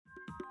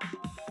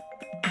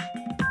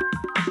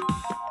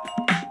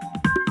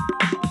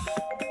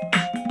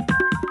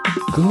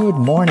Good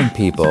morning,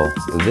 people.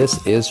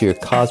 This is your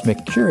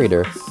Cosmic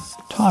Curator,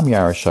 Tom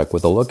Yaroshuk,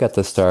 with a look at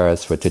the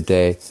stars for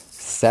today,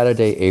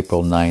 Saturday,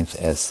 April 9th,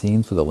 as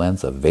seen through the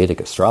lens of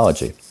Vedic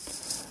astrology.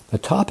 The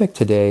topic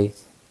today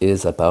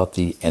is about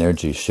the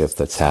energy shift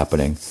that's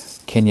happening.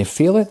 Can you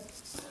feel it?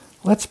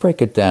 Let's break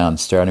it down,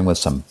 starting with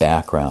some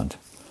background.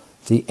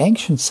 The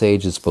ancient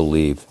sages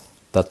believed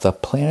that the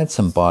planets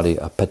embody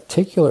a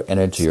particular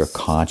energy or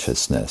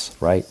consciousness,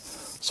 right?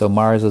 So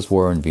Mars is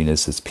war and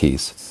Venus is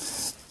peace.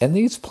 And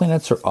these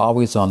planets are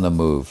always on the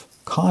move.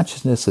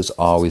 Consciousness is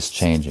always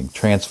changing,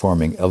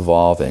 transforming,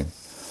 evolving.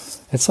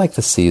 It's like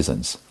the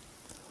seasons.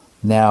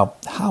 Now,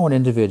 how an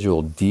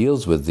individual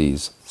deals with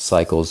these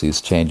cycles, these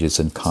changes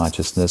in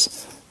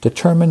consciousness,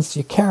 determines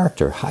your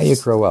character, how you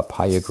grow up,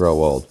 how you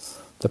grow old.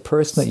 The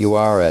person that you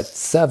are at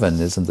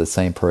 7 isn't the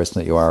same person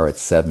that you are at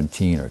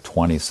 17 or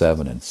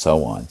 27 and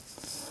so on.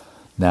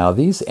 Now,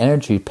 these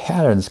energy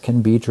patterns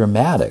can be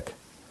dramatic.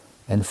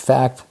 In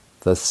fact,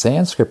 the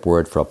Sanskrit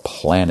word for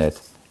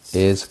planet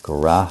is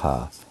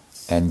graha,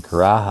 and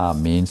graha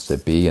means to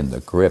be in the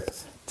grip,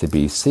 to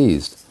be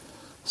seized.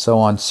 So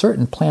on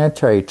certain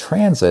planetary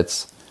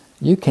transits,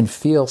 you can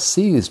feel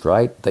seized,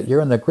 right? That you're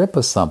in the grip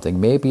of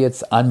something. Maybe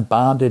it's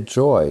unbounded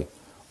joy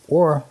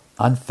or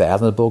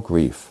unfathomable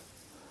grief.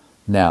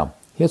 Now,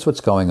 here's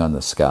what's going on in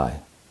the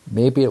sky.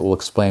 Maybe it will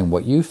explain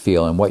what you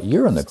feel and what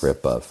you're in the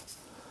grip of.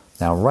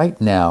 Now,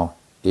 right now,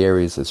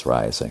 Aries is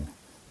rising.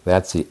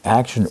 That's the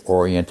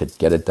action-oriented,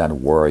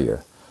 get-it-done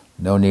warrior.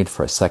 No need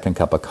for a second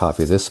cup of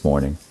coffee this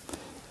morning.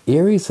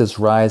 Aries is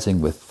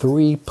rising with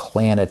 3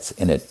 planets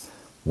in it.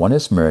 One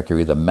is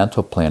Mercury, the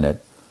mental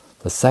planet.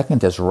 The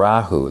second is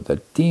Rahu, the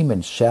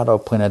demon shadow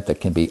planet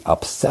that can be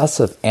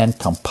obsessive and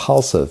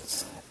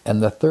compulsive.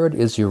 And the third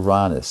is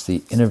Uranus,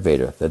 the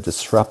innovator, the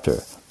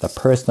disruptor, the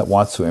person that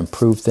wants to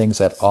improve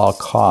things at all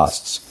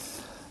costs.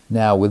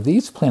 Now, with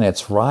these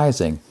planets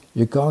rising,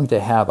 you're going to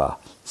have a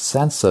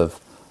sense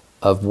of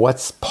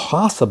what's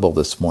possible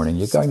this morning.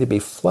 You're going to be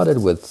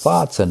flooded with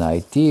thoughts and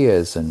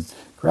ideas, and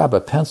grab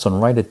a pencil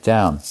and write it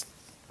down.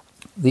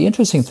 The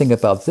interesting thing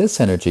about this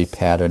energy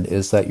pattern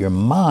is that your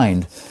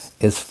mind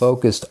is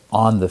focused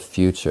on the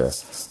future.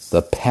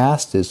 The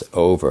past is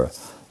over.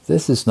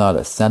 This is not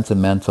a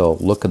sentimental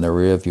look in the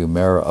rearview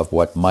mirror of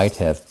what might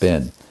have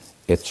been.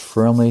 It's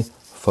firmly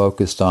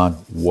focused on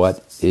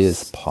what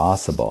is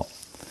possible.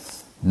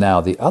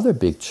 Now, the other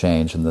big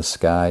change in the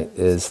sky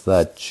is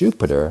that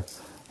Jupiter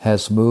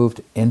has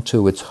moved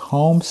into its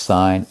home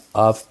sign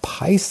of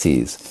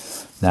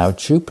Pisces. Now,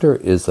 Jupiter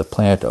is the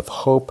planet of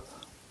hope,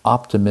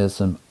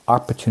 optimism,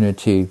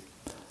 opportunity,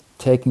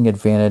 taking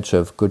advantage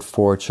of good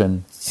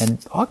fortune,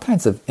 and all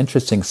kinds of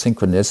interesting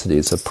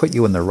synchronicities that put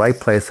you in the right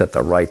place at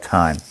the right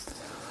time.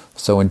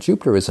 So when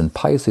Jupiter is in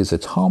Pisces,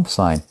 its home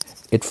sign,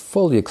 it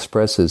fully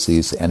expresses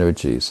these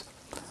energies.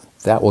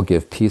 That will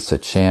give peace a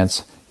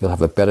chance. You'll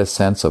have a better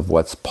sense of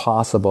what's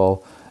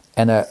possible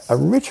and a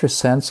richer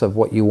sense of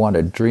what you want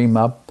to dream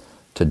up,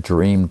 to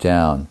dream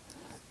down.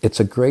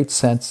 It's a great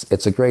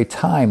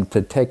time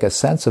to take a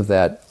sense of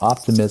that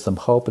optimism,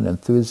 hope, and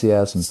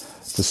enthusiasm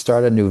to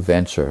start a new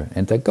venture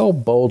and to go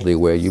boldly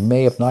where you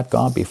may have not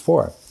gone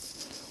before.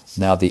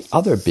 Now, the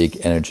other big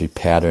energy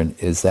pattern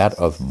is that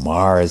of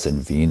Mars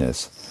and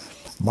Venus.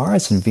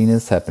 Mars and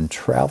Venus have been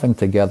traveling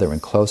together in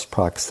close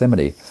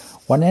proximity.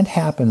 When that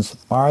happens,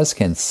 Mars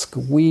can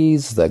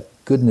squeeze the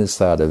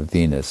goodness out of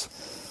Venus.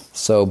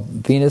 So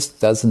Venus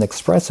doesn't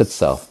express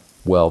itself.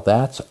 Well,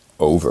 that's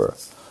over.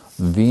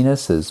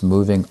 Venus is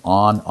moving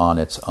on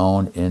its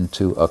own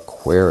into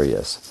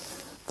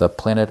Aquarius. The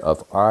planet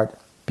of art,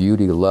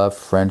 beauty, love,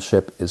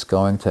 friendship is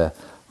going to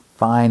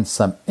find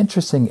some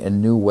interesting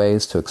and new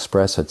ways to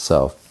express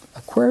itself.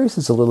 Aquarius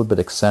is a little bit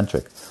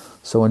eccentric.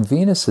 So when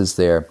Venus is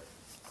there,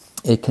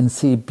 it can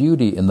see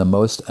beauty in the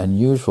most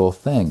unusual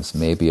things.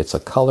 Maybe it's a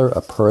color,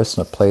 a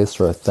person, a place,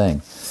 or a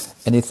thing.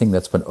 Anything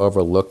that's been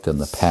overlooked in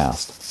the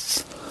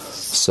past.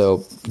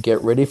 So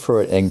get ready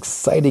for an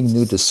exciting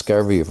new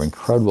discovery of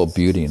incredible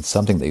beauty in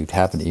something that you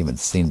haven't even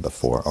seen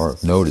before or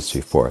noticed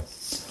before.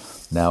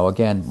 Now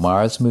again,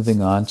 Mars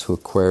moving on to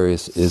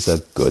Aquarius is a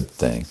good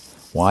thing.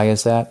 Why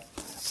is that?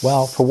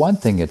 Well, for one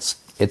thing, it's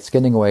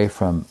getting away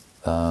from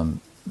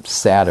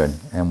Saturn.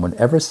 And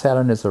whenever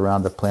Saturn is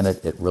around the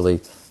planet, it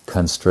really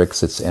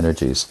constricts its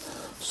energies.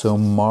 So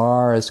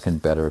Mars can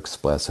better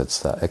express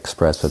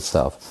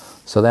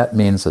itself. So that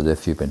means that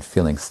if you've been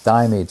feeling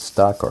stymied,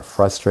 stuck, or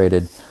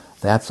frustrated,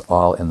 that's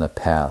all in the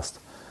past.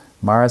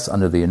 Mars,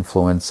 under the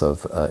influence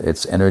of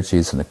its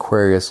energies in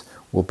Aquarius,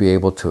 will be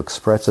able to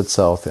express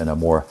itself in a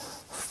more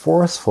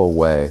forceful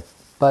way,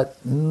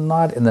 but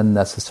not in a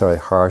necessarily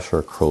harsh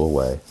or cruel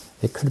way.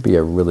 It could be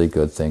a really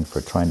good thing for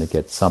trying to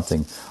get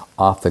something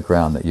off the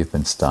ground that you've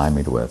been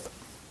stymied with.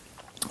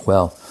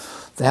 Well,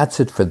 that's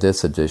it for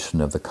this edition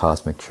of the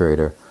Cosmic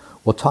Curator.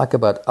 We'll talk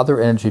about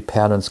other energy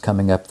patterns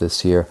coming up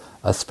this year,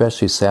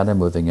 especially Saturn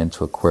moving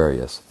into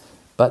Aquarius.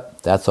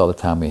 But that's all the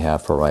time we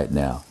have for right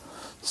now.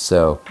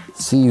 So,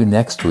 see you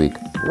next week,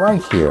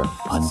 right here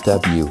on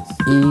WERU.